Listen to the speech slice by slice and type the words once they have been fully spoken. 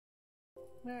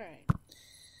Alright,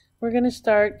 we're going to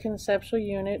start conceptual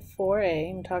unit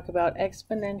 4A and talk about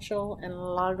exponential and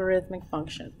logarithmic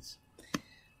functions.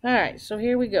 Alright, so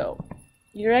here we go.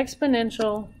 Your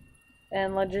exponential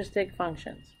and logistic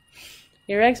functions.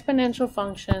 Your exponential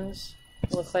functions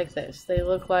look like this. They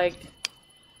look like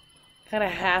kind of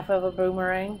half of a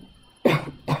boomerang.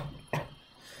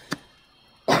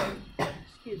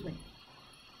 Excuse me.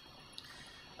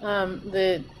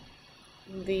 The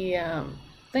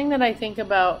thing that I think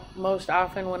about most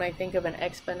often when I think of an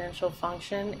exponential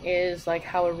function is like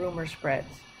how a rumor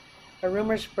spreads. A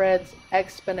rumor spreads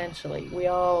exponentially. We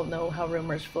all know how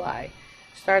rumors fly.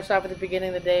 Starts off at the beginning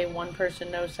of the day, one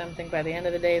person knows something. By the end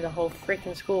of the day, the whole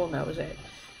freaking school knows it.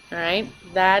 Alright?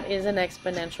 That is an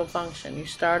exponential function. You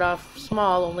start off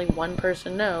small, only one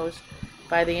person knows.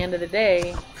 By the end of the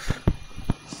day,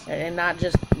 and not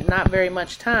very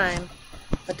much time,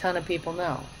 a ton of people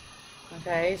know.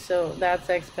 Okay, so that's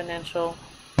an exponential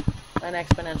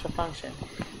function.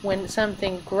 When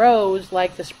something grows,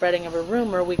 like the spreading of a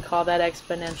rumor, we call that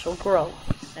exponential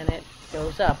growth, and it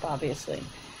goes up, obviously.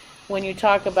 When you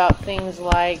talk about things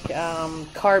like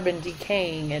carbon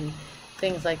decaying and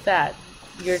things like that,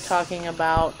 you're talking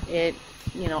about it,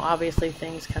 obviously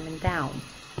things coming down,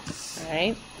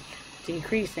 right?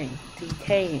 Decreasing,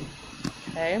 decaying,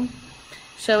 okay?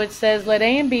 So it says, let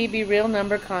a and b be real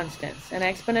number constants. An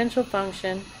exponential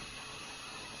function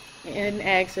in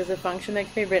x is a function that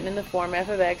can be written in the form f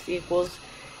of x equals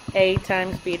a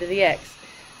times b to the x.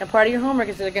 Now part of your homework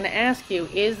is they're going to ask you,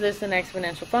 is this an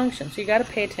exponential function? So you got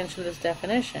to pay attention to this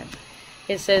definition.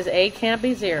 It says a can't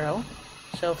be 0.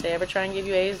 So if they ever try and give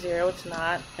you a is 0, it's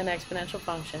not an exponential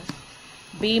function.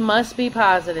 B must be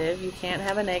positive. You can't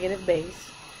have a negative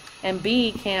base. And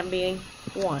b can't be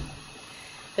 1.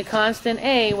 The constant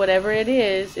a, whatever it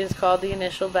is called the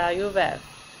initial value of f.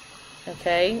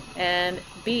 Okay? And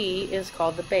b is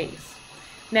called the base.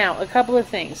 Now, a couple of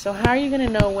things. So how are you going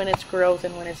to know when it's growth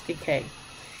and when it's decay?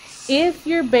 If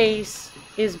your base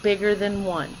is bigger than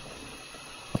 1.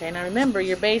 Okay, now remember,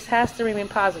 your base has to remain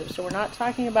positive. So we're not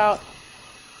talking about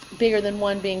bigger than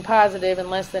 1 being positive and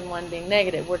less than 1 being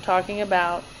negative. We're talking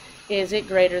about, is it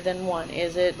greater than 1?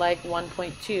 Is it like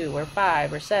 1.2 or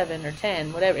 5 or 7 or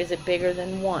 10, whatever? Is it bigger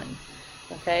than 1?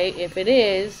 Okay, if it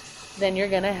is, then you're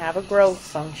going to have a growth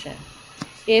function.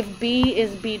 If b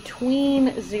is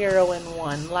between 0 and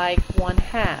 1, like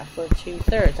 1/2 or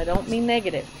 2/3, I don't mean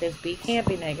negative, because b can't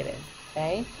be negative,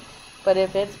 okay? But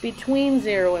if it's between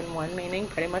 0 and 1, meaning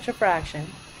pretty much a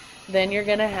fraction, then you're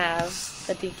going to have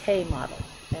a decay model,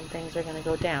 and things are going to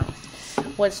go down.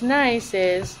 What's nice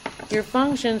is your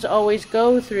functions always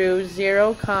go through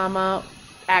 0,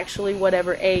 actually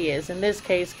whatever a is. In this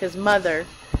case, because mother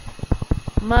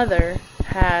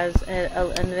has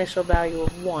an initial value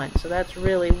of 1. So that's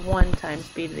really 1 times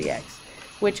b to the x,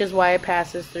 which is why it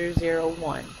passes through 0,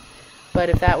 1. But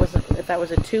if that was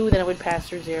a 2, then it would pass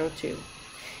through 0, 2.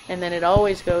 And then it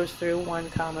always goes through 1,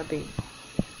 b.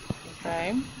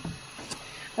 Okay?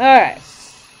 Alright.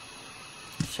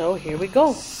 So here we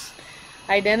go.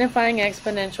 Identifying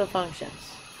exponential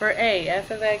functions. For a,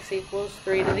 f of x equals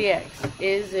 3 to the x.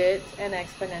 Is it an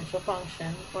exponential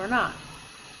function or not?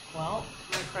 Well,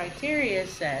 my criteria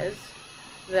says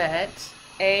that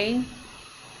a,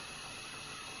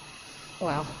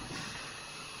 well,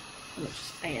 let me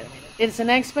just animate it. It's an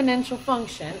exponential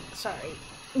function,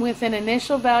 with an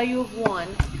initial value of 1.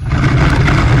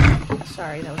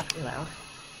 Sorry, that was pretty loud.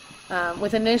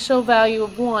 With initial value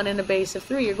of 1 and a base of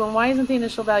 3. You're going, why isn't the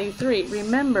initial value 3?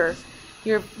 Remember,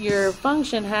 your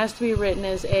function has to be written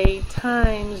as a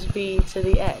times b to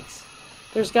the x.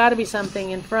 There's got to be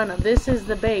something in front of. This is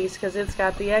the base because it's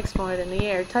got the exponent in the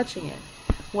air touching it.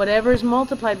 Whatever's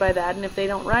multiplied by that, and if they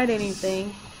don't write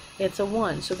anything, it's a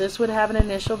 1. So this would have an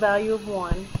initial value of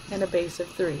 1 and a base of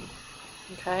 3.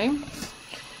 Okay?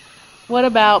 What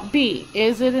about b?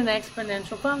 Is it an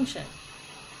exponential function?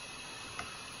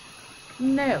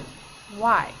 No.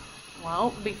 Why?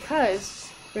 Well,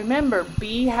 because, remember,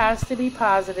 b has to be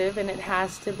positive and it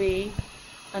has to be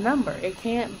a number. It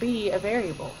can't be a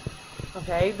variable.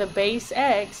 Okay, the base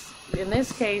x, in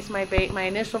this case, my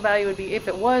initial value would be, if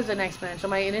it was an exponential,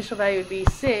 my initial value would be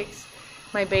 6,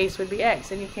 my base would be x,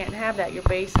 and you can't have that. Your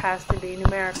base has to be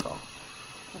numerical.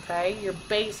 Okay, your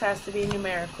base has to be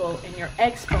numerical, and your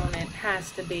exponent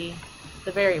has to be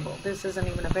the variable. This isn't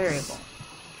even a variable.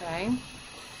 Okay,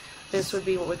 this would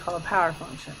be what we call a power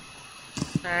function.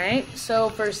 Alright, so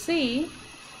for c,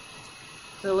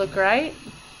 does it look right?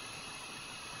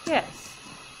 Yes.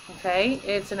 Okay,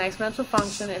 it's an exponential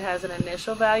function. It has an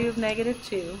initial value of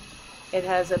 -2. It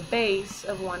has a base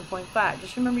of 1.5.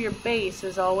 Just remember your base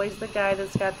is always the guy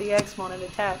that's got the exponent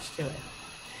attached to it.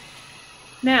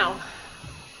 Now,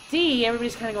 D,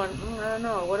 everybody's kind of going, I don't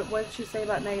know, what did she say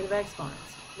about negative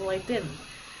exponents? Well, I didn't,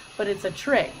 but it's a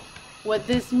trick. What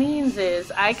this means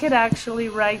is I could actually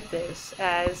write this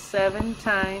as 7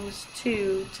 times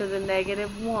 2 to the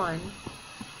negative 1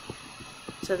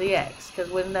 to the x, because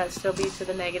wouldn't that still be to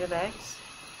the negative x?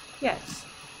 Yes.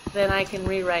 Then I can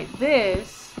rewrite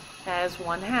this as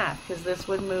 1/2, because this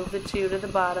would move the 2 to the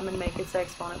bottom and make its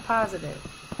exponent positive.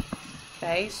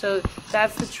 Okay, so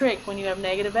that's the trick. When you have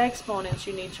negative exponents,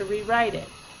 you need to rewrite it,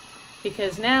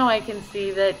 because now I can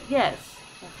see that, yes,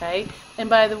 okay, and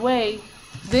by the way,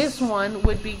 this one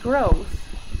would be growth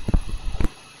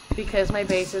because my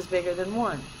base is bigger than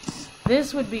 1.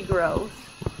 This would be growth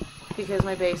because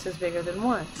my base is bigger than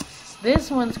 1.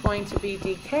 This one's going to be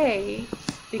decay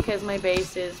because my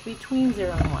base is between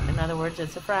 0 and 1. In other words,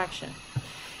 it's a fraction.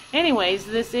 Anyways,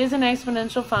 this is an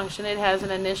exponential function. It has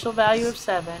an initial value of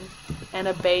 7 and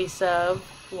a base of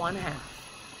 1/2.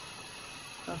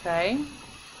 Okay?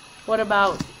 What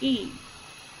about E?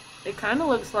 It kind of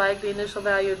looks like the initial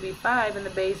value would be 5 and the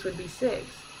base would be 6.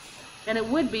 And it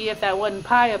would be if that wasn't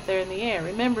pi up there in the air.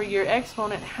 Remember, your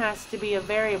exponent has to be a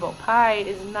variable. Pi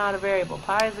is not a variable.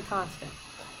 Pi is a constant.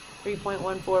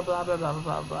 3.14 blah, blah, blah, blah,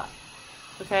 blah, blah.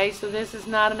 Okay, so this is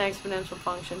not an exponential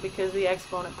function because the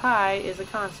exponent pi is a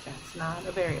constant. It's not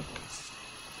a variable.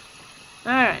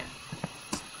 Alright.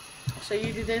 So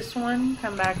you do this one.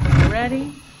 Come back when you're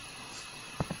ready.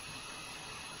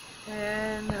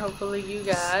 And hopefully you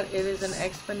got it is an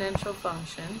exponential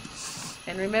function.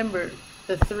 And remember,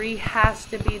 the 3 has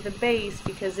to be the base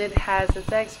because it has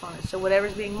its exponent. So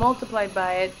whatever's being multiplied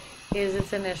by it is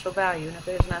its initial value. And if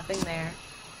there's nothing there,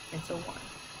 it's a 1.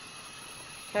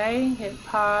 Okay, hit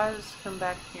pause, come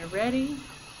back when you're ready.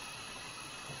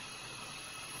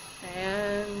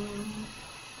 And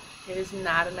it is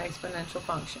not an exponential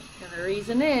function. And the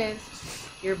reason is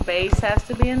your base has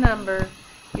to be a number,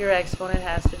 your exponent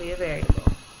has to be a variable.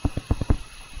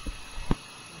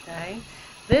 Okay,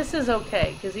 this is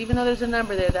okay because even though there's a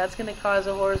number there, that's going to cause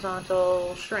a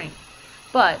horizontal shrink.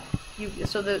 But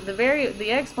so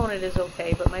the exponent is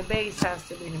okay, but my base has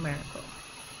to be numerical.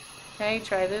 Okay,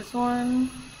 try this one.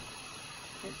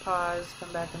 Hit pause,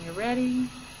 come back when you're ready.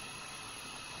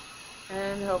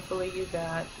 And hopefully you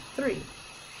got 3.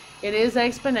 It is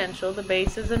exponential. The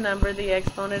base is a number, the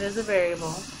exponent is a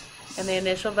variable, and the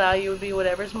initial value would be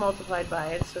whatever's multiplied by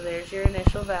it. So there's your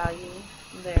initial value,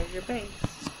 and there's your base.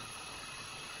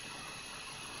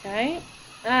 Okay?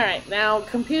 Alright, now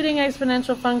computing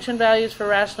exponential function values for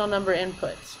rational number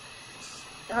inputs.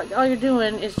 All you're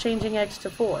doing is changing x to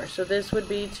 4. So this would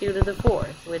be 2 to the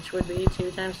 4th, which would be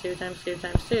 2 times 2 times 2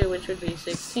 times 2, which would be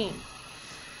 16.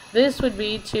 This would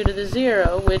be 2 to the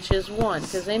 0, which is 1,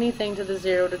 because anything to the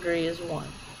 0 degree is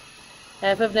 1.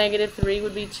 F of negative 3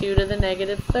 would be 2 to the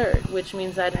negative 3rd, which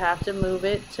means I'd have to move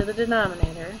it to the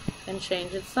denominator and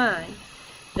change its sign.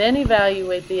 Then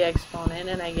evaluate the exponent,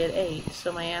 and I get 8.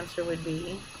 So my answer would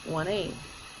be 1/8.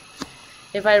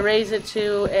 If I raise it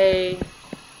to a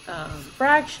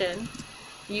fraction,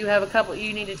 you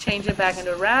need to change it back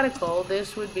into a radical.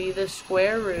 This would be the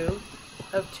square root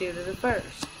of 2 to the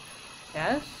 1st.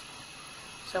 Yes?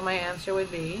 So my answer would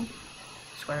be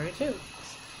square root 2.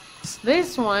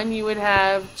 This one, you would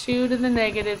have 2 to the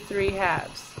negative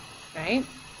 3/2, right?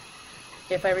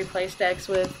 If I replaced x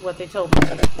with what they told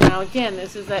me. Now again,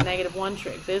 this is that negative 1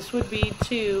 trick. This would be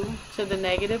 2 to the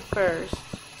negative 1st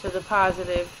to the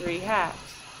positive 3/2.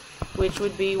 Which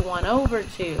would be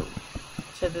 1/2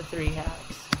 to the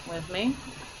 3/2. With me?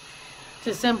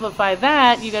 To simplify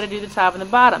that, you got to do the top and the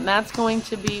bottom. That's going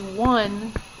to be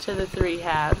 1 to the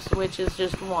 3/2, which is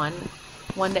just 1.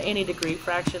 1 to any degree,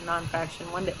 fraction,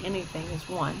 non-fraction, 1 to anything is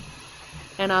 1.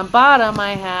 And on bottom,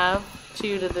 I have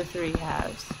 2 to the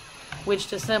 3/2, which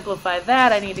to simplify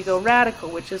that, I need to go radical,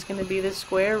 which is going to be the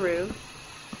square root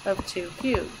of 2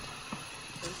 cubed.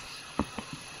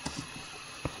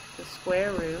 The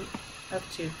square root of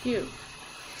 2 cubed.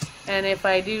 And if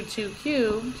I do 2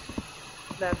 cubed,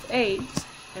 that's 8.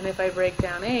 And if I break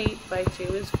down 8, by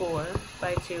 2 is 4,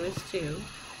 by 2 is 2.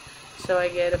 So I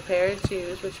get a pair of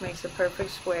 2's, which makes a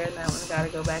perfect square, and that one's got to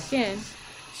go back in.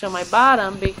 So my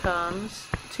bottom becomes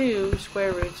 2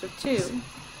 square roots of 2.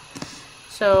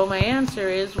 So my answer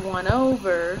is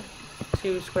 1/2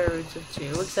 square roots of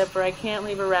 2, except for I can't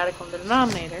leave a radical in the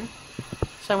denominator.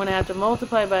 So I'm going to have to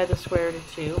multiply by the square root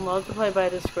of 2, multiply by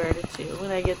the square root of 2,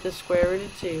 and I get the square root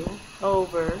of 2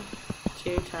 over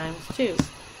 2 times 2.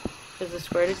 Because the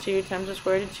square root of 2 times the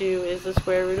square root of 2 is the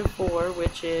square root of 4,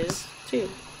 which is 2.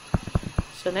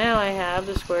 So now I have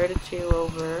the square root of 2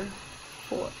 over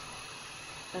 4.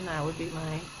 And that would be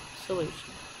my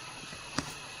solution.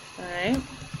 Alright.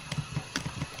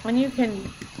 And you can,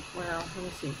 well, let me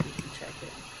see if you can check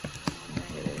it.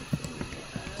 Negative.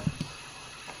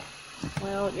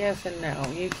 Well, yes and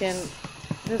no. You can,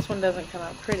 this one doesn't come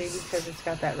out pretty because it's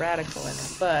got that radical in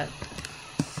it, but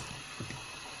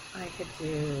I could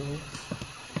do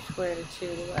square root of 2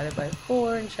 divided by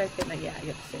 4 and check it, and yeah, I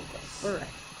get the same thing. We're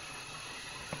right.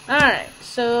 Alright,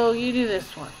 so you do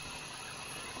this one.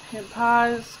 Hit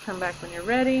pause, come back when you're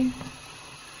ready,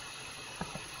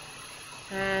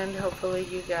 and hopefully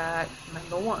you got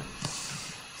number 1.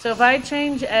 So if I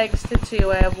change x to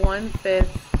 2, I have 1/5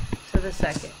 to the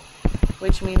second,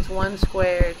 which means 1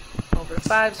 squared over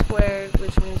 5 squared,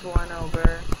 which means 1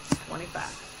 over 25.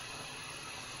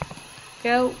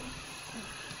 Go.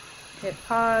 Hit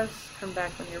pause, come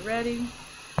back when you're ready.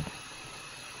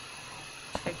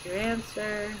 Check your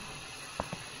answer.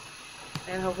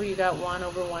 And hopefully you got 1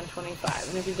 over 125.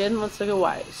 And if you didn't, let's look at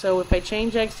y. So if I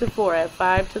change x to 4, I have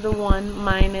 5 to the 1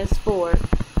 minus 4,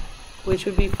 which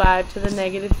would be 5 to the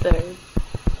negative third,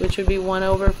 which would be 1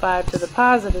 over 5 to the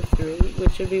positive 3,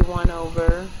 which would be 1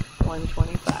 over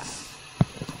 125.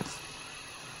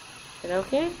 Is that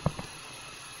okay?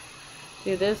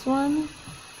 Do this one.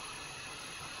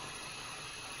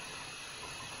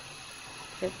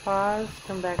 Hit pause,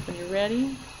 come back when you're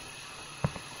ready,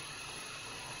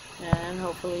 and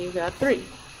hopefully you got 3.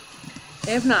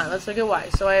 If not, let's look at y.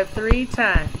 So I have 3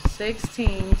 times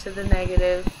 16 to the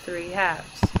negative 3/2.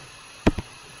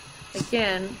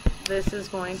 Again, this is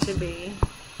going to be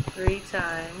 3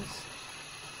 times,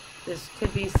 this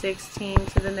could be 16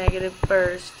 to the negative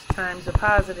first times a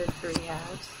positive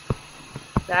 3/2.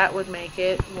 That would make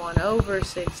it 1 over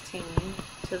 16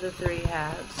 to the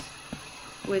 3/2.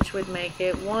 Which would make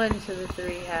it 1 to the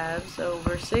 3/2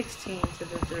 over 16 to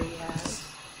the 3/2.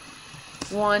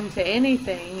 1 to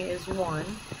anything is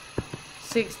 1.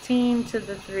 16 to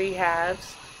the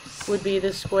 3/2 would be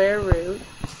the square root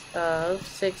of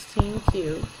 16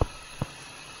 cubed.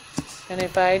 And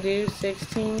if I do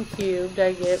 16 cubed,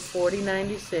 I get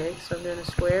 4096. So I'm doing a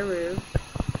square root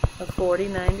of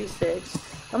 4096.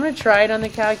 I'm going to try it on the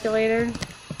calculator.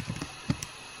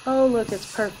 Oh, look, it's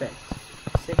perfect.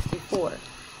 64.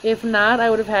 If not,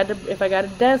 I would have had to, if I got a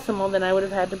decimal, then I would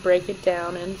have had to break it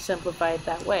down and simplify it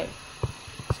that way.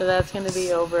 So that's going to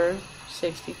be over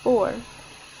 64.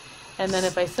 And then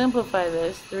if I simplify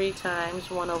this, 3 times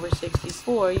 1 over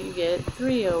 64, you get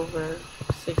 3 over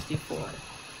 64.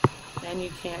 And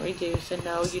you can't reduce, and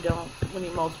no, you don't, when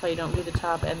you multiply, you don't do the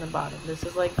top and the bottom. This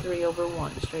is like 3 over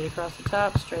 1, straight across the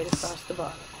top, straight across the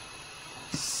bottom.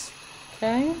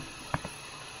 Okay?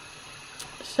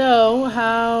 So,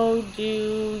 how do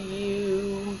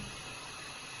you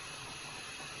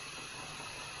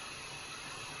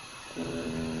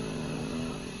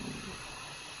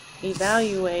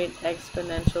evaluate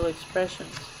exponential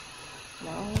expressions?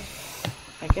 Well,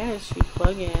 I guess you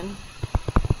plug in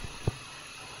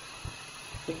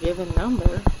the given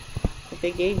number that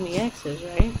they gave me x's,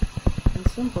 right?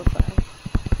 And simplify.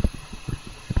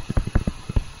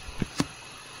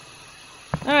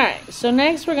 Alright, so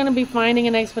next we're going to be finding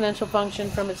an exponential function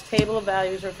from its table of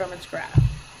values or from its graph.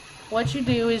 What you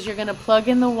do is you're going to plug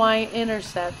in the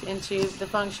y-intercept into the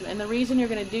function. And the reason you're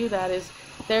going to do that is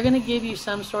they're going to give you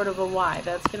some sort of a y.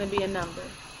 That's going to be a number.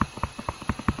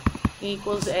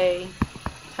 Equals a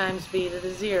times b to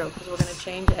the 0, because we're going to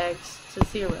change x to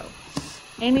 0.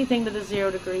 Anything to the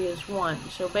 0 degree is 1.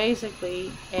 So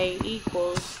basically, a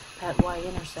equals that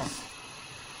y-intercept.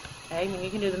 Okay, now you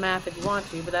can do the math if you want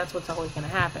to, but that's what's always going to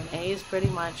happen. A is pretty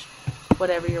much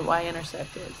whatever your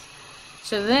y-intercept is.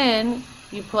 So then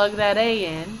you plug that a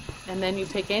in, and then you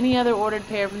pick any other ordered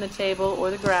pair from the table or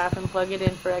the graph and plug it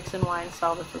in for x and y and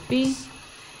solve it for b.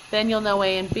 Then you'll know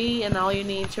a and b, and all you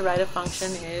need to write a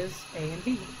function is a and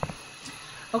b.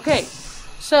 Okay,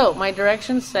 so my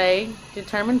directions say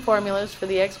determine formulas for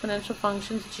the exponential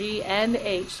functions g and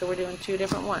h. So we're doing 2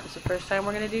 different ones. The first time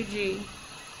we're going to do g,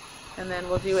 and then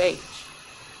we'll do h,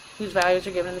 whose values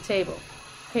are given in the table.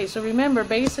 Okay, so remember,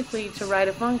 basically, to write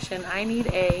a function, I need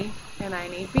a and I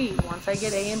need b. Once I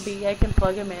get a and b, I can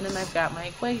plug them in and I've got my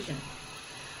equation.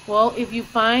 Well, if you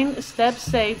find, steps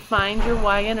say find your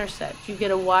y-intercept. You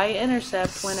get a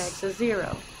y-intercept when x is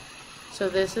 0. So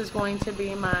this is going to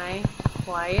be my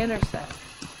y-intercept.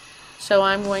 So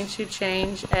I'm going to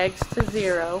change x to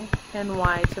 0 and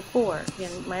y to 4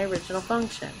 in my original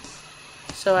function.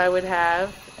 So I would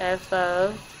have f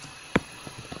of,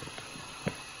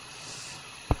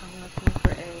 I'm looking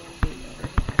for a and b over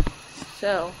here.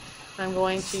 So I'm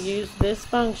going to use this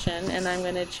function and I'm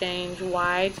going to change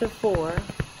y to 4.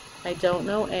 I don't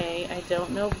know a, I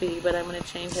don't know b, but I'm going to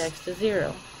change x to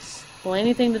 0. Well,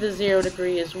 anything to the 0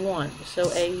 degree is 1,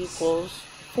 so a equals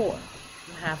 4.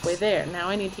 I'm halfway there. Now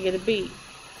I need to get a b.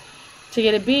 To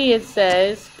get a b, it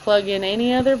says plug in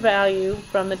any other value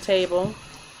from the table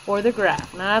or the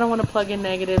graph. Now I don't want to plug in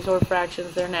negatives or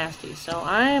fractions, they're nasty. So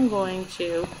I am going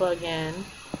to plug in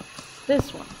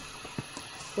this one,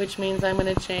 which means I'm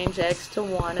going to change x to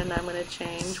 1 and I'm going to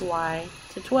change y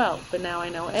to 12. But now I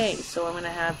know a, so I'm going to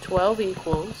have 12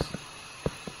 equals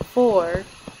 4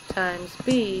 times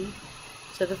b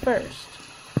to the first,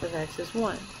 because x is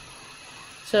 1.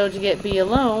 So to get b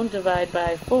alone, divide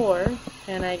by 4,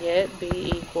 and I get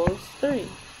b equals 3.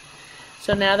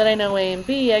 So now that I know a and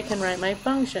b, I can write my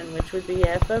function, which would be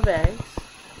f of x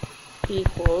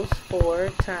equals 4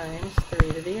 times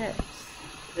 3 to the x.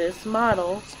 This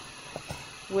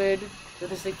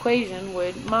equation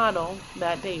would model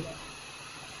that data.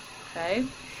 Okay?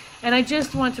 And I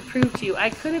just want to prove to you, I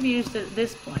could have used it at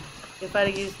this point. If I'd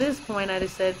have used this point, I'd have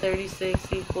said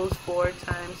 36 equals 4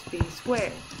 times b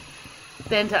squared.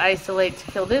 Then to isolate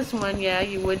to kill this one, yeah,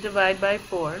 you would divide by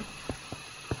 4.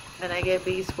 And I get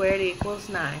b squared equals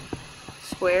 9.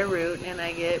 Square root, and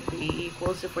I get b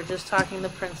equals, if we're just talking the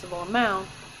principal amount,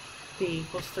 b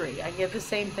equals 3. I get the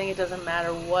same thing, it doesn't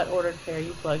matter what ordered pair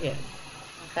you plug in.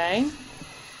 Okay?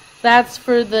 That's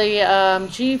for the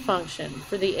g function.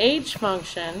 For the h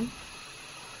function,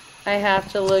 I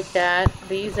have to look at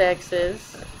these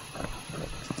x's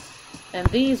and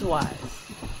these y's.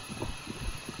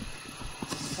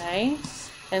 Okay?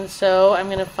 And so I'm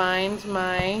going to find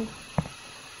my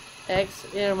x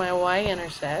or my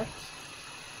y-intercept,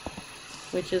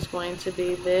 which is going to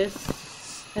be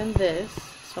this and this.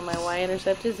 So my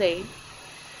y-intercept is 8.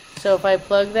 So if I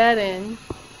plug that in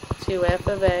to f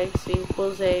of x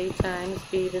equals a times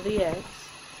b to the x,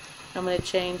 I'm going to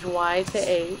change y to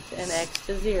 8 and x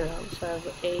to 0. So I have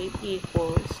 8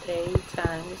 equals a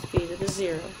times b to the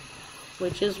 0,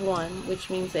 which is 1, which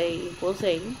means a equals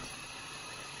 8.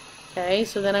 Okay,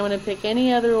 so then I'm going to pick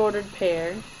any other ordered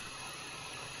pair.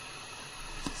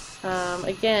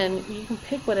 Again, you can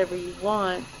pick whatever you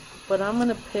want, but I'm going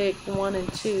to pick 1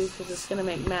 and 2 because it's going to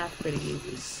make math pretty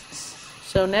easy.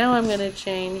 So now I'm going to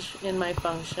change in my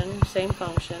function, same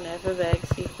function, f of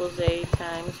x equals a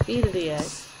times b to the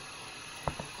x.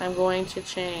 I'm going to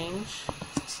change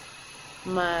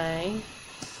my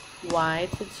y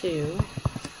to 2.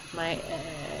 My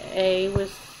a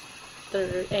was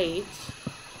 8.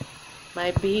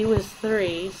 My b was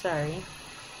 3, sorry.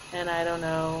 And I don't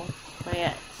know my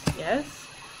x. Yes?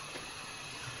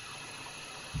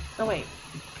 Oh, wait.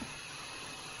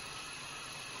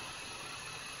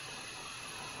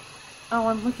 Oh,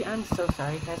 I'm so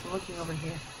sorry, guys. I'm looking over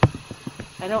here.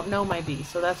 I don't know my b,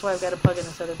 so that's why I've got to plug in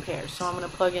this other pair. So I'm going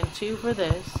to plug in 2 for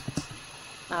this.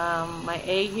 My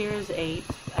a here is 8.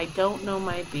 I don't know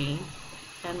my b.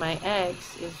 And my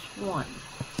x is 1.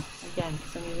 Again,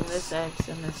 because I'm using this x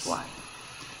and this y.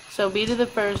 So b to the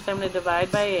first, I'm going to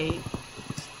divide by 8.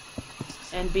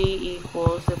 And b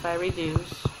equals, if I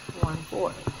reduce,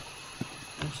 1/4.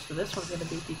 So this one's going to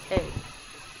be decay.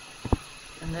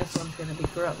 And this one's going to be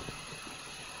growth.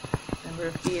 Remember,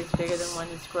 if b is bigger than 1,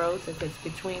 it's growth. If it's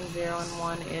between 0 and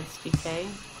 1, it's decay.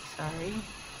 Sorry.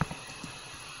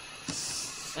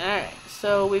 Alright,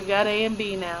 so we've got a and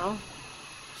b now.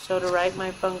 So to write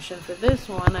my function for this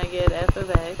one, I get f of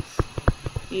x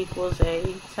equals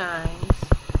a times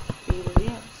b to the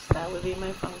x. That would be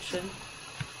my function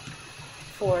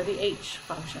for the h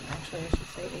function. Actually, I should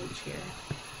say h here.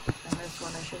 And this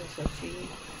one I should have said g.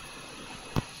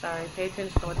 Sorry, pay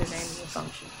attention to what they're naming the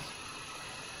functions.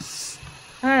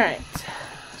 Alright,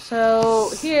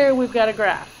 so here we've got a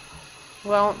graph.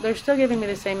 Well, they're still giving me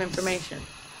the same information.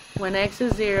 When x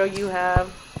is 0, you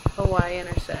have a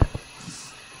y-intercept.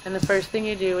 And the first thing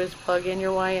you do is plug in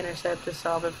your y-intercept to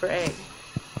solve it for a.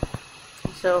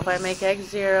 So if I make x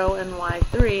 0 and y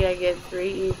 3, I get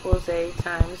 3 equals a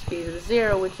times b to the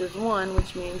 0, which is 1,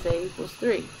 which means a equals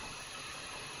 3.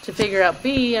 To figure out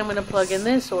b, I'm going to plug in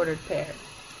this ordered pair.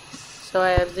 So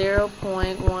I have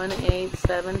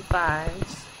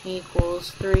 0.1875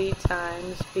 equals 3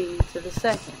 times b to the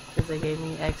second, because they gave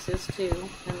me x is 2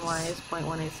 and y is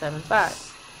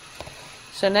 0.1875.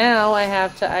 So now I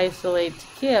have to isolate to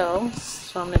kill,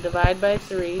 so I'm going to divide by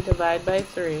 3,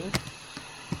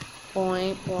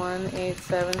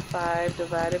 0.1875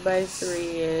 divided by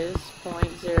 3 is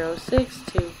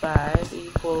 0.0625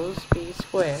 equals b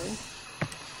squared.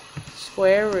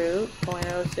 Square root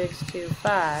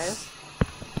 0.0625,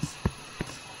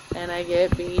 and I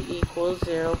get b equals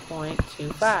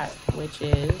 0.25, which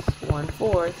is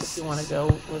 1/4 if you want to go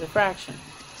with a fraction.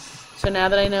 So now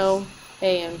that I know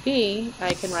a and b,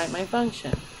 I can write my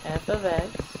function. F of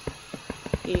x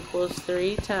equals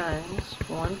 3 times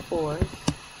 1/4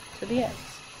 to the x.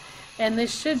 And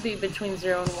this should be between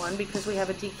 0 and 1 because we have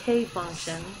a decay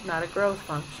function, not a growth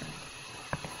function.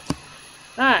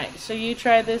 Alright, so you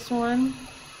try this one.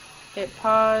 Hit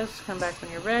pause, come back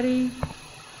when you're ready.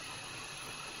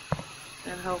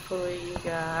 And hopefully you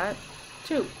got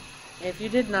 2. If you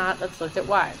did not, let's look at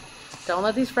y. Don't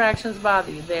let these fractions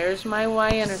bother you. There's my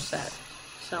y-intercept.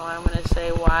 So I'm going to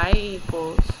say y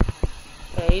equals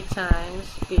a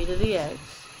times b to the x,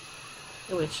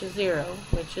 which is 0,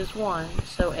 which is 1.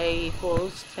 So a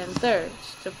equals 10/3.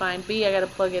 To find b, I got to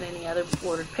plug in any other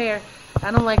ordered pair.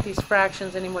 I don't like these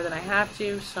fractions any more than I have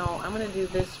to, so I'm going to do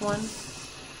this one.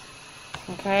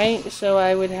 Okay, so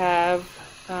I would have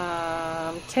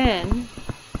 10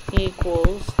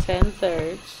 equals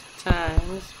 10/3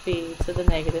 times b to the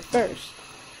negative first.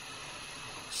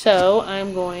 So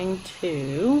I'm going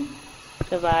to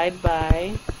divide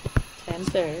by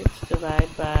 10/3, divide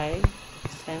by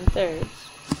 10/3,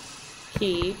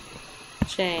 keep,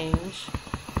 change,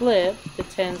 flip, the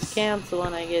 10's cancel,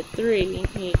 and I get 3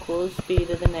 equals b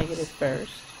to the negative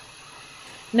first.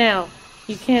 Now,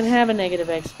 you can't have a negative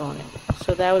exponent,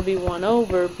 so that would be 1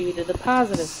 over b to the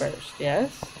positive first,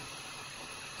 yes?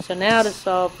 So now to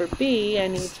solve for b, I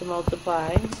need to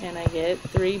multiply, and I get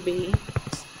 3b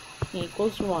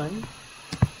equals 1,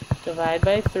 divide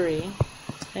by 3,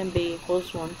 and b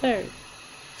equals 1/3.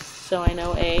 So I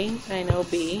know a, I know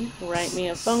b. Write me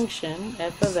a function,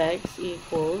 f of x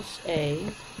equals a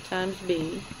times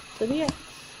b to the x.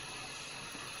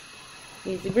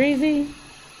 Easy breezy.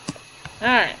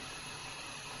 Alright.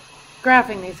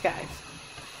 Graphing these guys.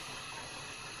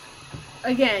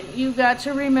 Again, you got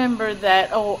to remember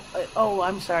that,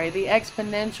 I'm sorry, the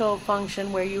exponential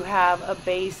function where you have a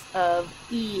base of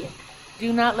e.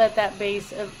 Do not let that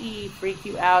base of e freak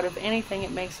you out. If anything,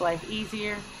 it makes life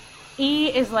easier.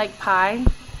 E is like pi,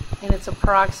 and it's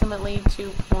approximately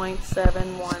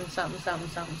 2.71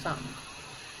 something.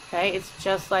 Okay, it's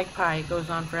just like pi. It goes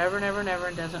on forever and ever and ever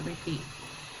and doesn't repeat.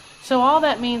 So all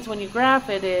that means when you graph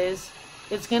it is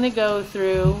it's going to go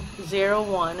through 0,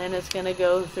 1, and it's going to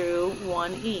go through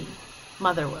 1e,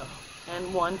 mother will.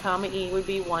 And 1 comma e would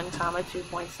be 1 comma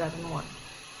 2.71.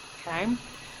 Okay?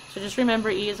 So just remember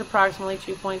e is approximately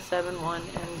 2.71,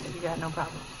 and you got no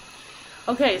problem.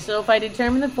 Okay, so if I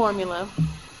determine the formula,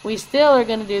 we still are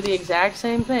going to do the exact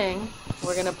same thing.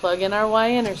 We're going to plug in our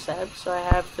y-intercept. So I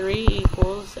have 3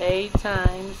 equals a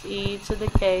times e to the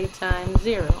k times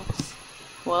 0.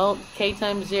 Well, k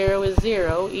times 0 is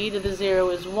 0, e to the 0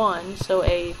 is 1, so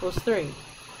a equals 3.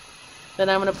 Then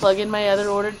I'm going to plug in my other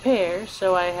ordered pair,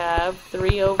 so I have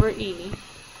 3 over e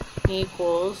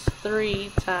equals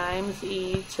 3 times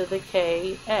e to the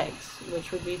kx,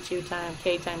 which would be 2 times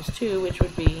k times 2, which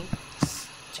would be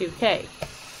 2k.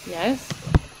 Yes?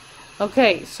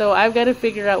 Okay, so I've got to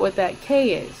figure out what that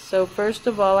k is. So first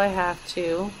of all, I have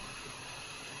to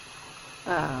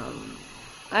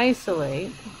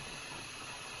isolate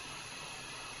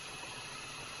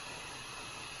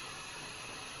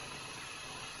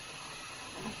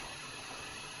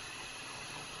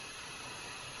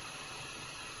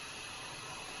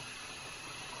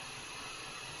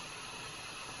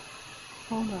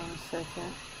hold on a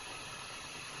second.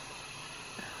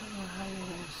 I don't know how you're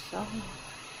going to solve this.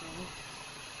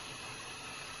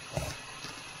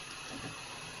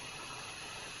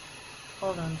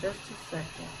 Hold on just a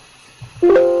second.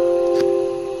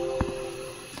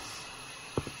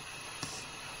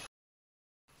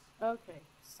 Okay,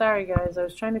 sorry guys, I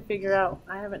was trying to figure out,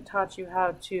 I haven't taught you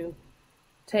how to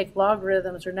take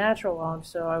logarithms or natural logs,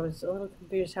 so I was a little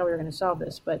confused how we were going to solve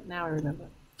this, but now I remember.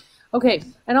 Okay,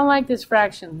 I don't like this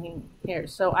fraction here,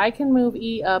 so I can move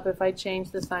e up if I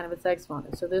change the sign of its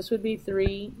exponent. So this would be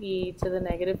 3e to the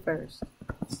negative first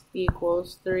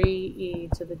equals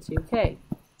 3e to the 2k.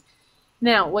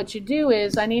 Now, what you do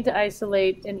is I need to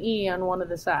isolate an e on one of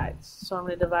the sides. So I'm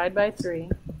going to divide by 3,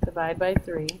 divide by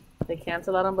 3. They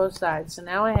cancel out on both sides. So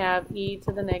now I have e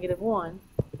to the negative 1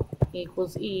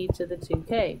 equals e to the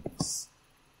 2k.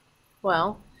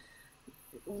 Well,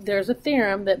 there's a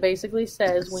theorem that basically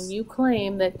says when you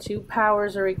claim that two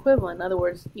powers are equivalent, in other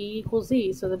words, e equals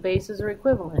e, so the bases are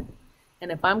equivalent.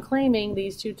 And if I'm claiming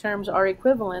these two terms are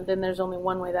equivalent, then there's only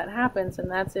one way that happens, and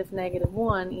that's if negative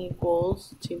 1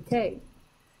 equals 2k.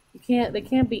 They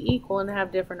can't be equal and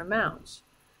have different amounts.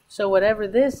 So whatever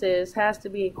this is has to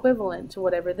be equivalent to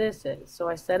whatever this is. So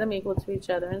I set them equal to each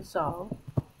other and solve,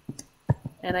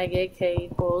 and I get k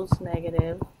equals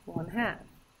negative 1/2.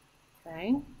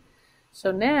 Okay? So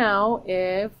now,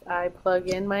 if I plug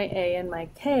in my a and my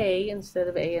k instead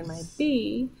of a and my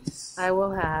b, I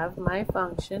will have my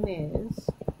function is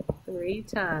 3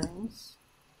 times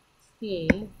e,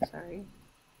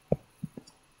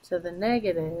 to the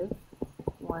negative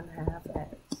 1/2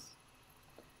 x.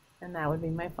 And that would be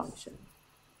my function.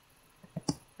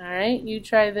 Alright, you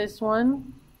try this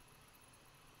one.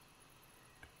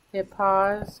 Hit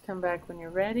pause, come back when you're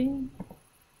ready.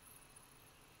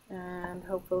 And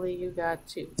hopefully you got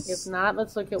 2. If not,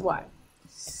 let's look at y.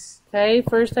 Okay,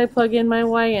 first I plug in my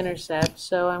y-intercept,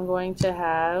 so I'm going to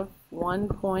have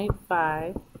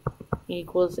 1.5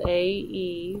 equals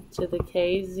ae to the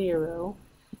k0.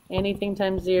 Anything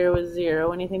times 0 is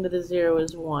 0, anything to the 0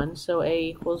 is 1, so a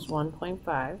equals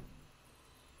 1.5.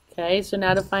 Okay, so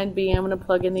now to find b, I'm going to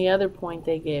plug in the other point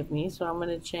they gave me, so I'm going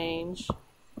to change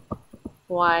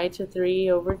y to 3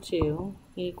 over 2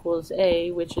 equals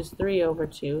a, which is 3 over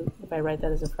 2, if I write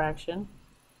that as a fraction.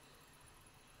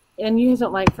 And you guys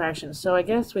don't like fractions, so I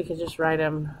guess we could just write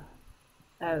them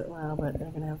as, well, but they're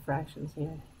going to have fractions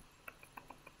here.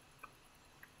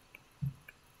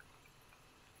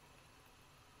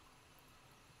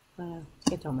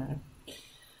 It don't matter.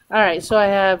 Alright, so I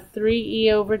have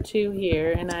 3e over 2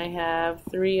 here, and I have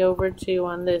 3 over 2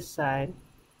 on this side,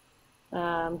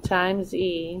 times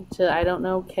e to, I don't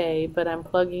know k, but I'm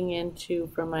plugging in 2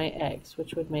 for my x,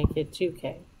 which would make it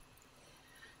 2k.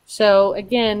 So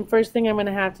again, first thing I'm going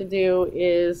to have to do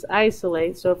is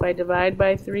isolate. So if I divide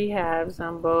by 3/2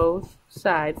 on both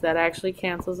sides, that actually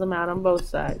cancels them out on both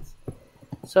sides.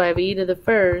 So I have e to the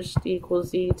first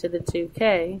equals e to the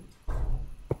 2k.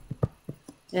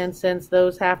 And since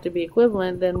those have to be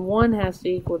equivalent, then 1 has to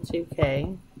equal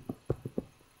 2k.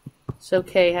 So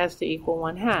k has to equal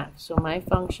 1/2. So my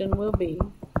function will be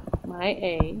my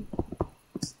a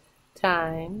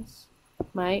times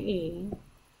my e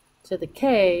to the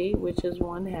k, which is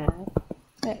 1/2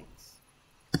 x.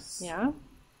 Yeah?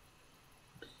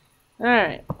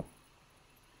 Alright.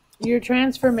 Your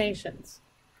transformations.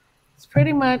 It's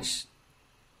pretty much,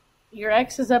 your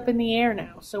x is up in the air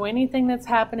now. So anything that's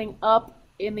happening up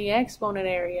in the exponent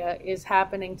area is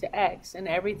happening to x, and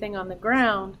everything on the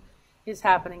ground is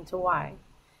happening to y.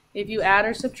 If you add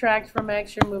or subtract from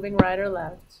x, you're moving right or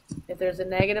left. If there's a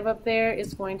negative up there,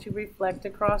 it's going to reflect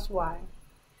across y.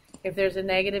 If there's a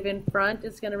negative in front,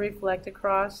 it's going to reflect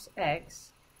across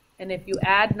x. And if you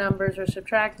add numbers or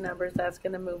subtract numbers, that's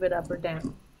going to move it up or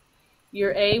down.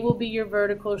 Your a will be your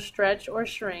vertical stretch or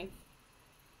shrink.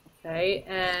 Okay,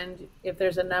 and if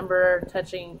there's a number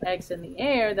touching x in the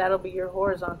air, that'll be your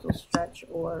horizontal stretch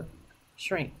or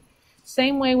shrink.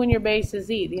 Same way when your base is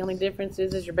e. The only difference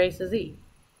is your base is e.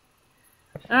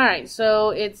 Alright, so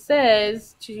it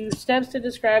says 2 steps to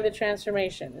describe the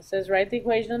transformation. It says write the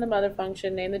equation of the mother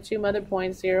function, name the 2 mother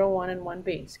points 0, 1, and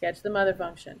 1b. Sketch the mother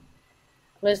function.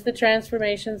 List the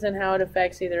transformations and how it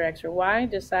affects either x or y.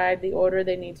 Decide the order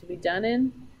they need to be done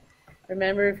in.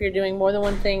 Remember, if you're doing more than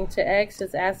one thing to x,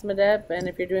 it's ASMADEP, and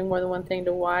if you're doing more than one thing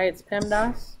to y, it's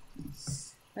PEMDAS.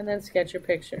 And then sketch your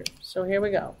picture. So here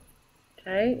we go.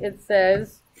 Okay, it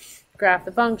says graph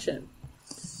the function.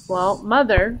 Well,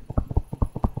 mother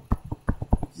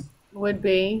would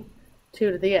be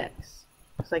 2 to the x.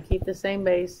 So I keep the same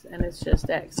base, and it's just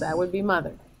x. That would be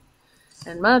mother.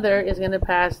 And mother is going to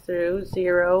pass through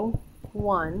 0,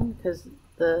 1, because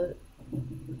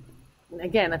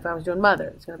again, if I was doing mother,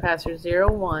 it's going to pass through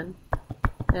 0, 1,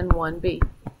 and 1b.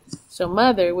 So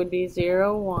mother would be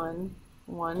 0, 1,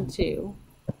 1, 2.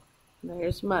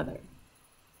 There's mother.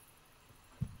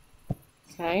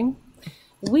 Okay?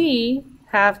 We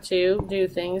have to do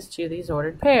things to these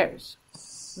ordered pairs.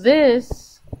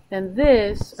 This and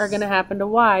this are going to happen to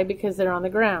y because they're on the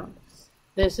ground.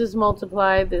 This is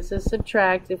multiply, this is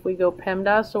subtract. If we go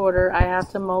PEMDAS order, I have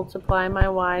to multiply my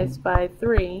y's by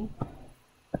 3,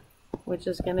 which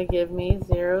is going to give me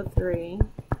 0, 3,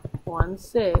 1,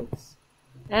 6.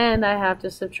 And I have to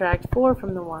subtract 4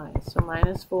 from the y's. So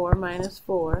minus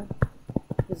 4,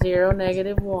 0,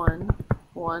 negative 1,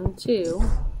 1, 2.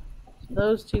 So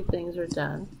those two things are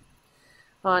done.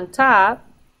 On top,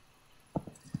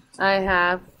 I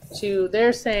have to,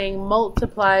 they're saying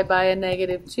multiply by a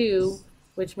negative 2,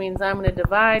 which means I'm going to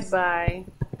divide by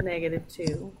negative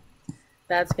 2.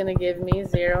 That's going to give me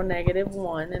 0, negative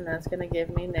 1, and that's going to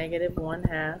give me negative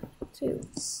 1/2, 2.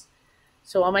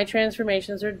 So all my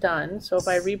transformations are done. So if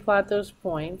I replot those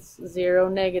points, 0,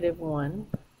 negative 1,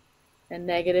 and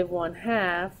negative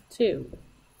 1/2, 2.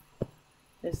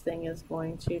 This thing is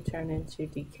going to turn into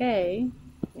decay.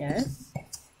 Yes.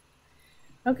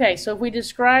 Okay, so if we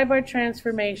describe our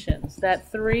transformations, that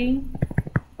 3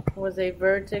 was a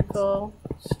vertical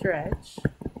stretch.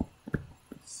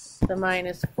 The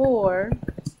minus 4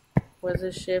 was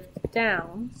a shift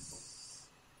down.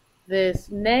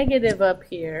 This negative up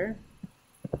here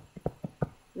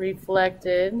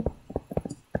reflected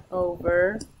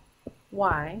over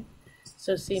y.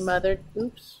 So see mother,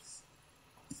 oops.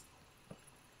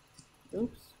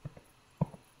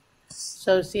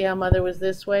 So see how mother was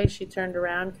this way? She turned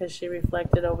around because she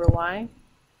reflected over y.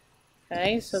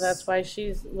 Okay, so that's why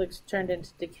she's looks turned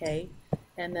into decay.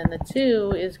 And then the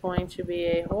 2 is going to be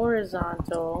a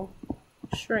horizontal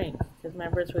shrink, because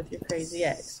remember it's with your crazy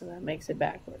x, so that makes it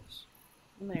backwards.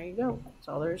 And there you go. That's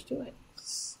all there is to it.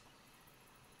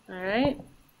 Alright,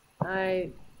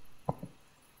 I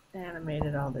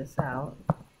animated all this out.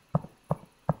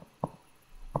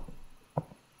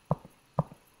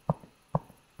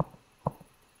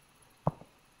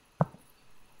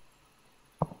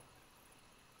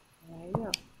 There you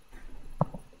go.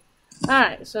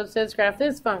 Alright, so it says graph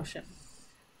this function.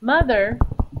 Mother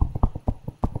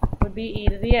would be e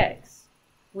to the x,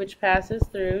 which passes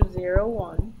through 0,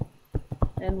 1,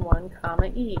 and 1 comma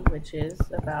e, which is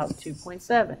about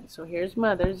 2.7. So here's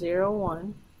mother, 0,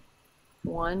 1,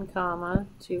 1 comma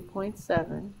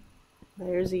 2.7.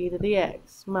 There's e to the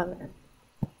x, mother.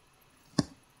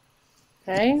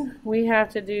 Okay, we have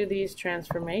to do these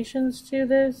transformations to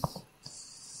this.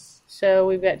 So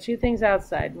we've got two things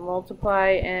outside, multiply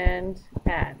and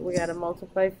add. We got to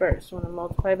multiply first. I'm going to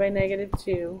multiply by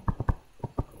 -2,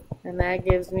 and that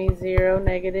gives me 0,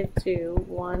 -2,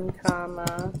 1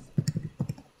 comma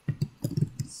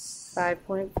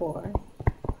 5.4.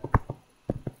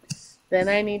 Then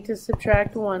I need to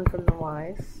subtract 1 from the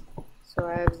y's. So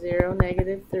I have 0,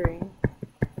 -3,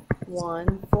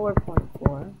 1,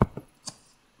 4.4.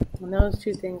 When those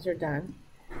two things are done.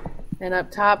 And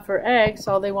up top for x,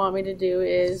 all they want me to do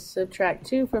is subtract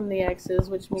 2 from the x's,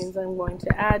 which means I'm going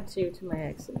to add 2 to my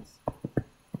x's.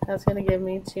 That's going to give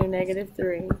me 2,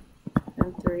 -3,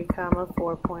 and 3, comma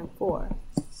 4.4.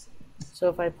 So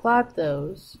if I plot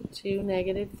those, 2,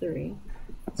 -3,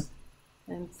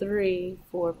 and 3,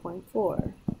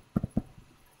 4.4.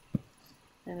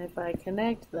 And if I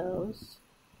connect those,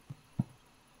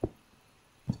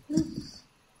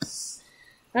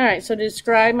 alright, so to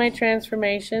describe my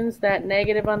transformations, that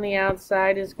negative on the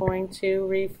outside is going to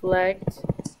reflect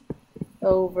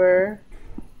over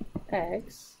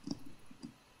x.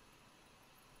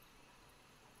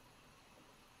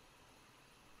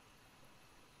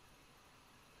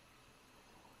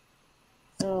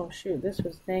 Oh shoot, this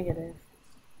was negative.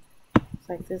 It's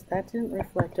like this, that didn't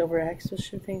reflect over x, so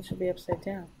things should be upside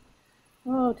down.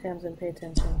 Oh, Tamsin, pay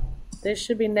attention. This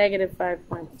should be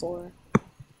 -5.4.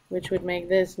 which would make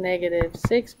this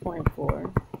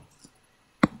 -6.4,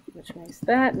 which makes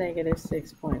that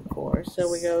 -6.4. So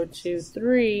we go to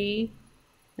 3,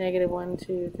 -1,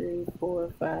 2, 3, 4,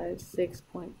 5,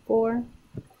 6.4,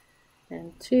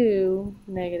 and 2,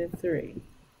 -3.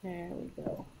 There we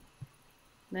go.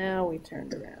 Now we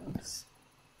turned around.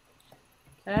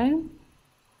 Okay?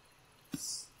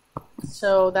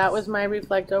 So that was my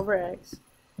reflect over x.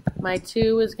 My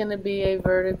 2 is going to be a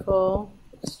vertical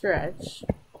stretch.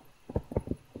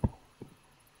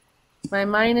 My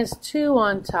 -2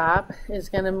 on top is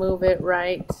going to move it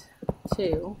right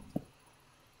 2.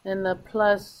 And the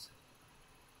 +1,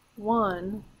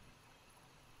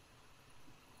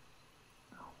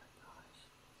 oh my gosh.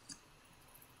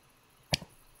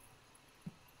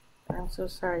 I'm so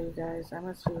sorry, you guys. I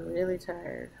must be really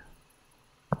tired.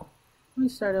 Let me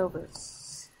start over.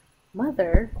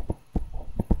 Mother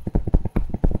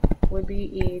would be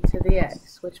e to the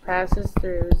x, which passes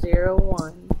through 0,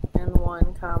 1, and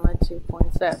 1 comma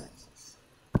 2.7.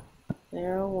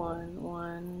 0, 1,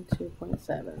 1,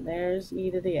 2.7. There's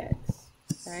e to the x.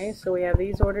 Okay, so we have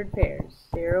these ordered pairs.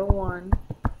 0, 1,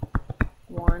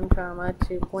 1 comma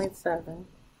 2.7.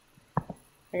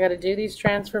 I got to do these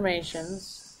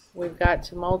transformations. We've got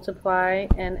to multiply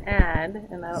and add,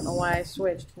 and I don't know why I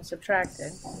switched and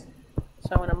subtracted. So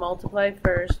I'm going to multiply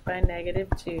first by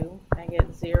 -2. I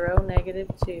get 0,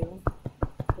 -2,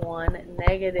 1,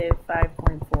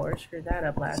 -5.4. Screwed that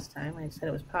up last time. I said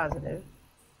it was positive.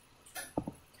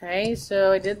 Okay,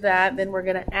 so I did that. Then we're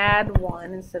going to add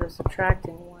 1 instead of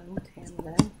subtracting 1.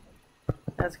 Tamsin.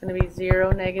 That's going to be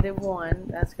 0, -1.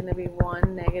 That's going to be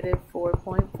 1,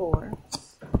 -4.4.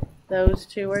 Those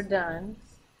two are done.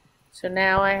 So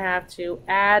now I have to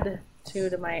add 2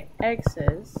 to my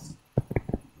x's.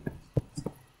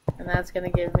 And that's going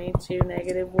to give me 2,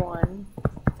 -1,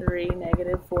 3,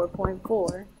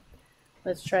 -4.4.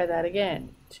 Let's try that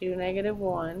again. 2,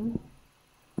 -1,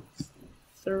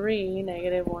 3,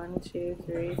 -1, 2,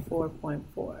 3,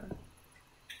 4.4.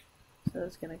 So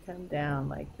it's going to come down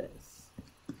like this.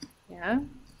 Yeah?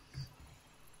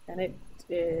 And it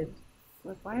did.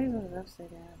 Look, why is it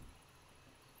upside down?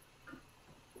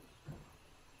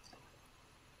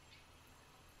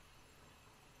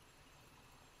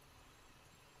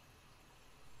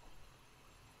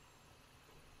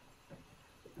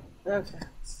 Okay.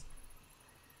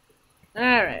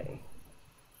 Alrighty.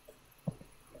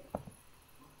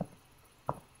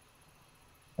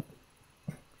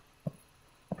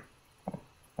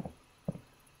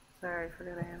 Sorry, I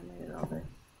forgot I animated all this.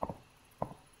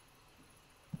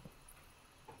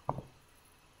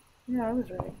 Yeah, I was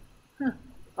right. Huh.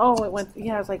 Oh, it went.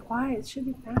 Yeah, I was like, why? It should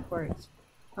be backwards.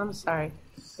 I'm sorry.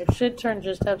 It should turn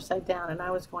just upside down, and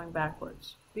I was going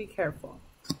backwards. Be careful.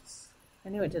 I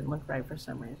knew it didn't look right for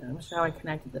some reason. It was how I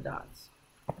connected the dots.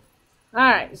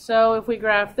 Alright, so if we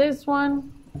graph this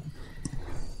one,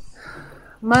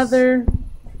 mother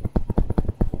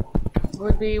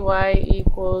would be y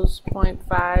equals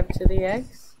 0.5 to the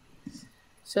x.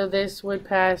 So this would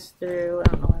pass through,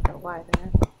 I don't know, I got y there.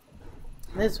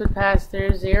 This would pass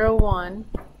through 0, 1,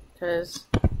 because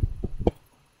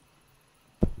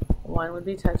 1 would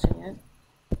be touching it,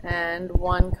 and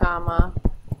 1 comma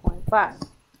 0.5.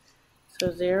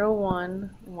 So 0, 1,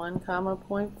 1 comma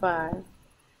 0.5,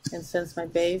 and since my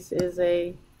base is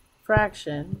a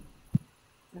fraction,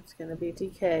 it's going to be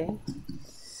decay.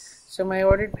 So my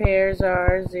ordered pairs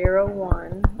are 0,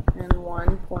 1, and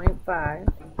 1.5.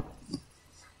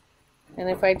 And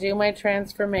if I do my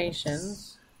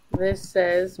transformations, this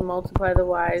says multiply the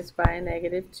y's by a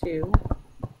 -2.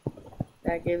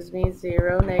 That gives me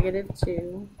 0,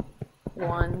 -2,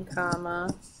 1,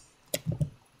 comma,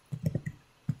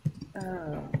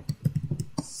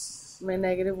 my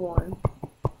 -1.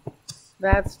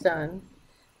 That's done.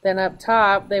 Then up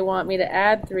top, they want me to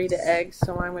add 3 to x,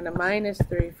 so I'm going to minus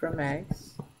 3 from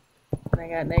x. And I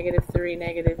got -3,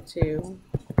 -2,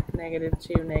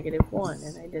 -2, -1,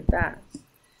 and I did that.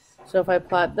 So if I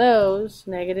plot those,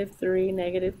 -3,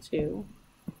 -2,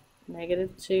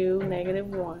 -2,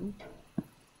 -1.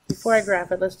 Before I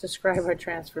graph it, let's describe our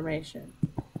transformation.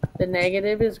 The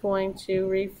negative is going to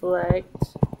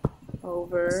reflect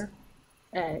over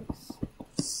x.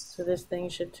 So this thing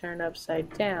should turn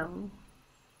upside down.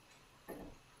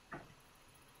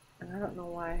 And I don't know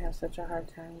why I have such a hard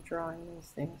time drawing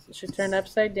these things. It should turn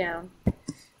upside down.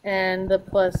 And the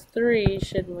 +3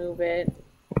 should move it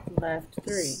left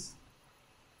 3.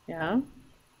 Yeah?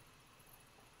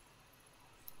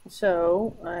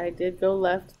 So I did go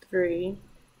left 3.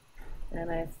 And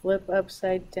I flip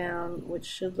upside down, which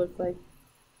should look like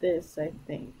this, I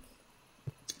think.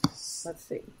 Let's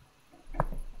see.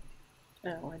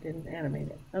 Oh, I didn't animate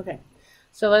it. Okay.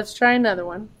 So let's try another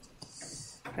one.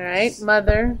 Alright,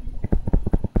 mother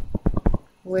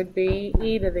would be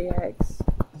e to the x,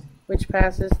 which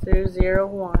passes through 0,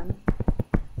 1,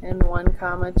 and 1,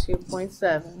 comma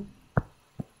 2.7.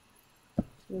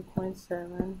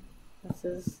 2.7. This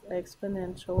is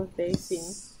exponential with base e.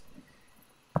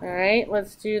 Alright,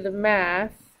 let's do the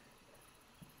math.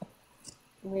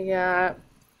 We got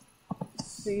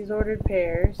these ordered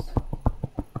pairs.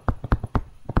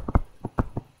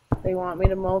 They want me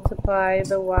to multiply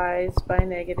the y's by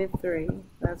 -3.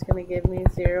 That's going to give me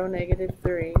 0,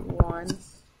 -3, 1,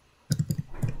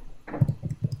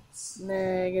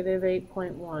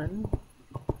 -8.1.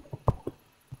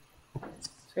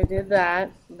 So I did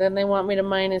that. Then they want me to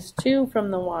minus 2 from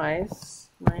the y's.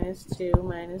 -2,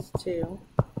 -2,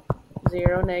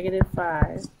 0,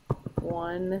 -5,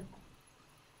 1,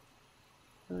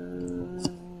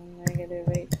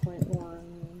 -8.1,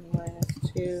 minus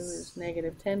 2 is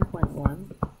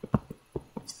 -10.1.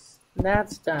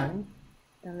 That's done.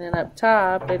 And then up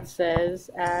top it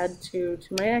says add 2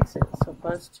 to my x's. So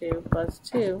 +2,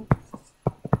 +2,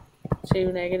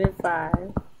 2,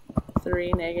 -5,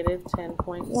 3,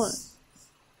 -10.1.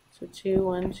 So 2,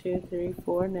 1, 2, 3,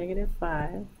 4,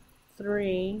 -5,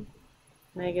 3,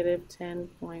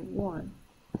 -10.1.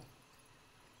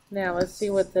 Now let's see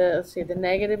what the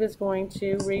negative is going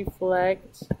to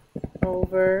reflect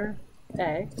over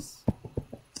x.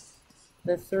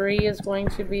 The 3 is going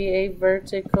to be a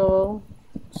vertical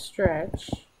stretch.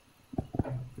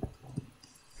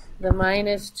 The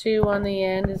 -2 on the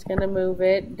end is going to move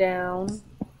it down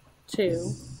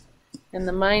 2. And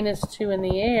the -2 in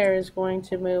the air is going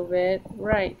to move it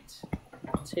right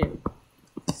 2.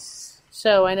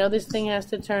 So I know this thing has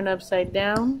to turn upside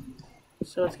down.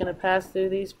 So it's going to pass through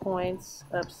these points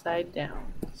upside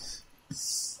down.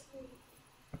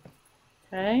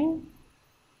 Okay.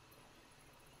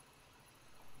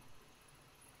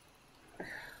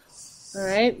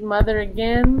 Alright, mother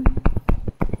again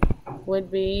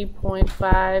would be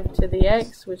 0.5 to the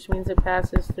x, which means it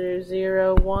passes through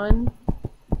 0, 1,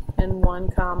 and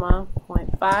 1, comma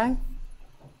 0.5.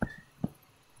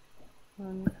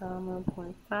 1, comma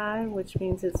 0.5, which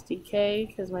means it's decay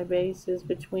because my base is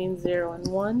between 0 and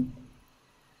 1.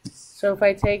 So if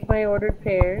I take my ordered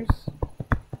pairs,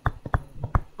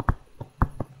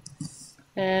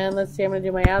 And let's see, I'm going to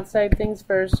do my outside things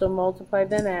first. So multiply,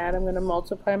 then add. I'm going to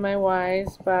multiply my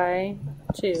y's by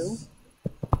 2.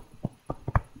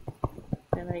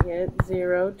 And I get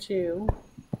 0, 2,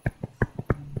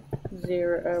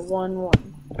 0, 1, 1.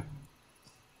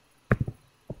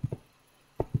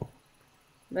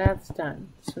 That's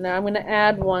done. So now I'm going to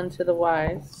add 1 to the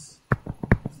y's.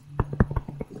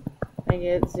 I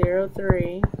get 0,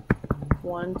 3,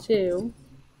 1, 2.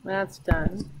 That's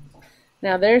done.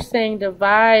 Now they're saying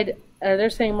they're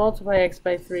saying multiply x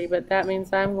by 3, but that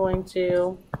means I'm going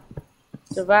to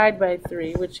divide by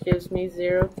 3, which gives me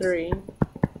 0, 3,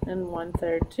 and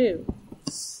 1/3, 2.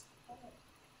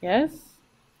 Yes?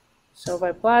 So if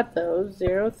I plot those,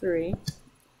 0, 3,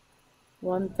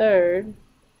 1/3,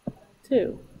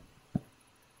 2.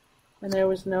 And there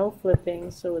was no flipping,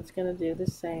 so it's going to do the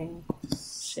same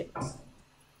shape.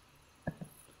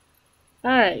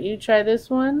 Alright, you try this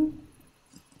one.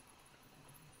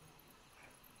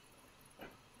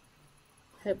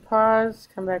 Hit pause,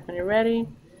 come back when you're ready.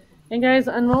 And guys,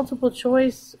 on multiple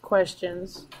choice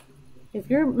questions,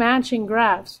 if you're matching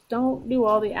graphs, don't do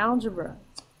all the algebra.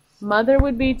 Mother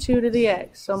would be 2 to the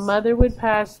x, so mother would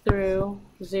pass through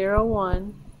 0,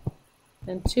 1,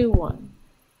 and 2, 1.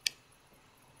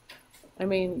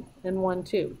 And 1,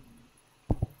 2.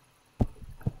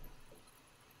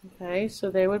 Okay, so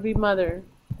there would be mother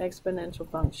exponential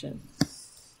function.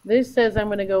 This says I'm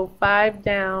going to go 5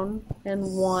 down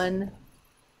and 1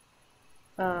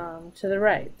 to the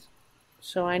right.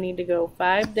 So I need to go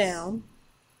 5 down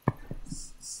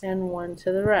and 1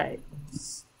 to the right.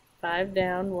 5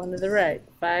 down, 1 to the right.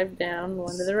 5 down,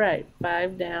 1 to the right.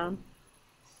 5 down,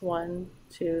 1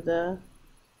 to the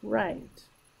right.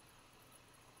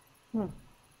 Well,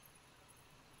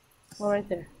 right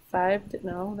there. 5,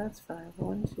 no, that's 5.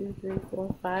 1, 2, 3,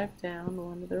 4, 5 down,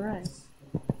 1 to the right.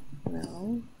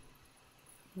 No.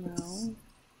 No.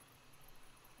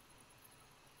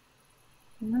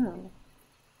 No.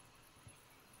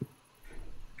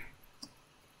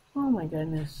 Oh my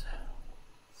goodness.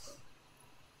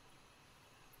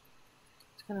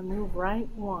 It's going to move right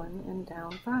 1 and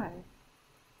down 5.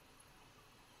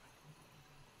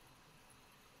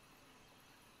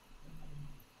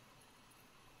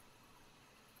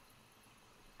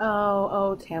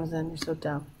 Oh, Tamsin, you're so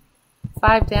dumb.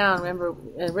 5 down, remember,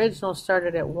 original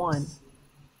started at 1.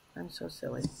 I'm so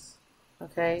silly.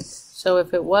 Okay, so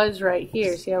if it was right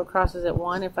here, see how it crosses at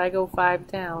 1? If I go 5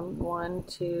 down, 1,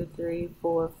 2, 3,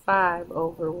 4, 5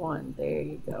 over 1. There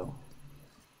you go.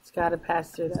 It's got to pass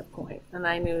through that point. And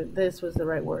I knew this was the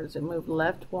right words. It moved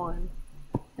left 1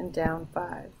 and down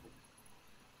 5.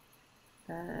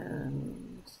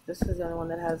 And this is the only one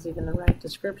that has even the right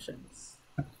description.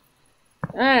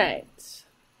 Alright.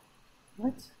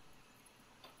 What?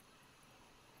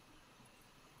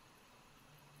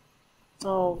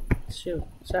 Oh, shoot.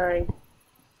 Sorry.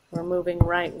 We're moving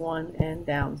right 1 and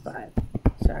down 5.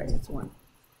 Sorry, it's 1.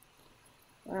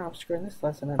 Wow, I'm screwing this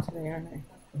lesson up today, aren't I?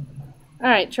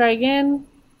 Alright, try again.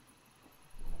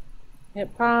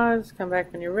 Hit pause. Come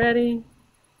back when you're ready.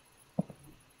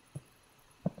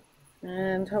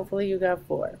 And hopefully you got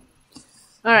 4.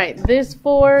 Alright, this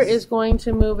 4 is going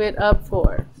to move it up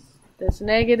 4. This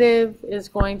negative is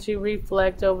going to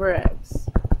reflect over x.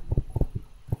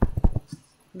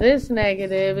 This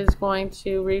negative is going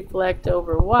to reflect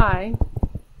over y.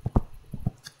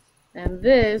 And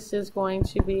this is going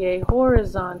to be a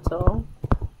horizontal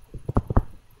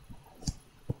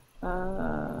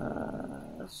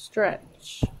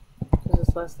stretch. Because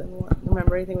it's less than 1.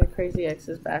 Remember, anything with crazy x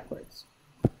is backwards.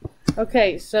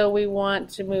 Okay, so we want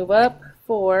to move up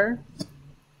 4.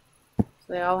 So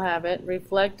they all have it.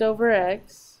 Reflect over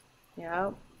x.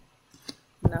 Yep.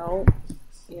 No.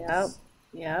 Yep.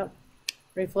 Yep.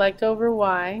 Reflect over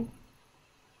y.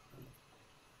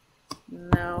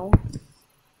 No.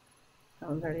 That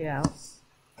one's already out.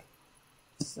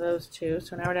 Those two.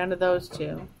 So now we're down to those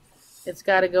two. It's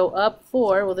got to go up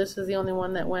 4. Well, this is the only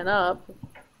one that went up.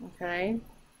 Okay.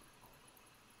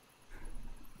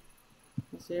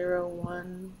 0,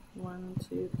 1, 1,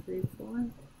 2, 3,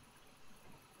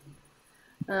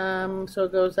 4. So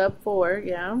it goes up 4,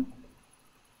 yeah.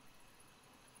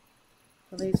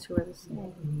 Well, these two are the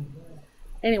same.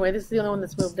 Anyway, this is the only one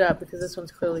that's moved up because this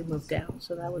one's clearly moved down.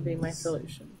 So that would be my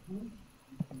solution.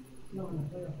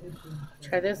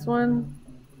 Try this one.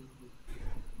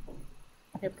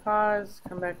 Hit pause.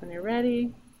 Come back when you're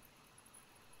ready.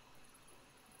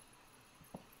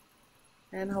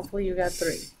 And hopefully you got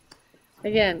 3.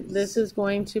 Again, this is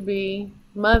going to be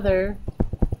mother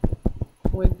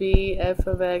would be f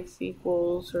of x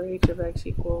equals, or h of x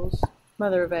equals,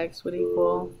 mother of x would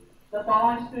equal The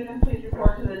following students please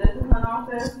report to the discipline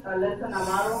office. Alyssa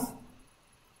Navarro,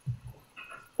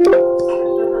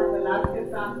 Christopher Velasquez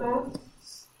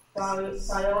Santos,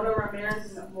 Viola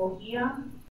Ramirez Mojia.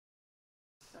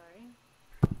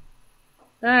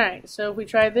 Alright, so if we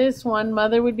try this one,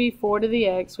 mother would be 4 to the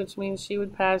x, which means she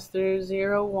would pass through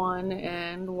 0, 1,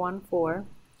 and 1, 4.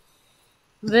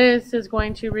 This is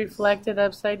going to reflect it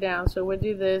upside down, so we'll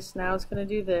do this. Now it's going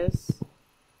to do this.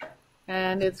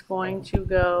 And it's going to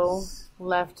go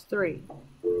left 3.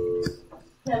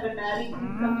 Kevin Maddie,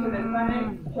 please come to the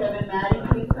clinic. Kevin Maddie,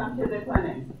 please come to the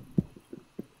clinic.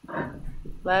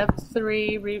 Left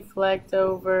 3, reflect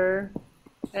over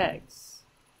x.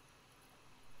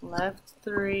 Left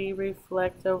 3,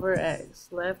 reflect over x.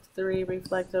 Left 3,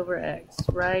 reflect over x.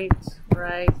 Right,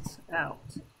 right,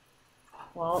 out.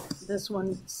 Well, this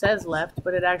one says left,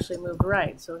 but it actually moved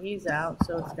right, so he's out,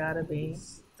 so it's got to be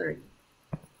 3.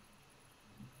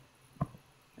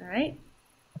 Alright?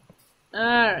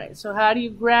 Alright, so how do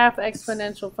you graph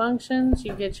exponential functions?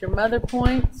 You get your mother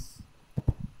points,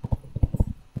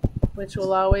 which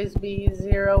will always be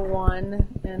 0,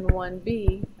 1, and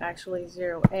 1b, actually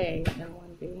 0a and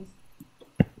 1b.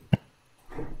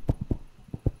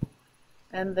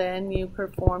 And then you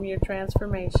perform your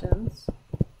transformations.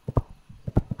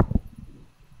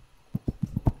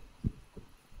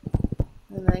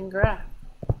 And then graph.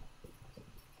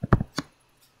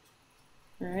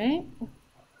 Alright?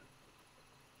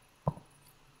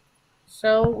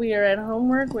 So we are at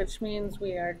homework, which means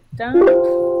we are done.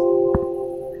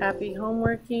 Happy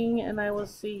homeworking, and I will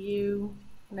see you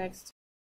next time.